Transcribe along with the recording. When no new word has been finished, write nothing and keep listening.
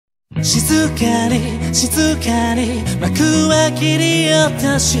静かに静かに幕は切り落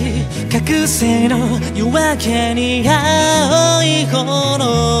とし覚醒の夜明けに青い炎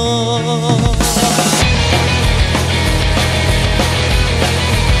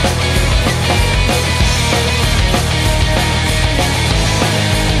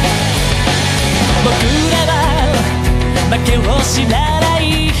僕らは負けを知らな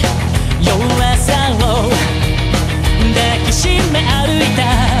い弱さを抱きしめ歩いた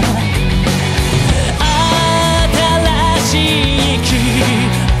新しい牙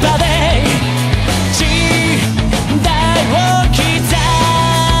で時代を刻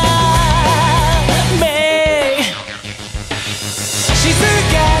め静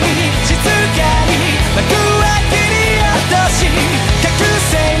かに静かに幕は切り落とし覚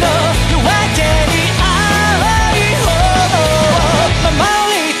醒の夜明けに青い炎を守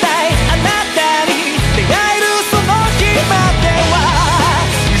りたいあなたに出会えるその日までは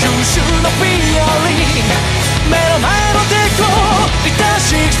優秀のビオリン目の前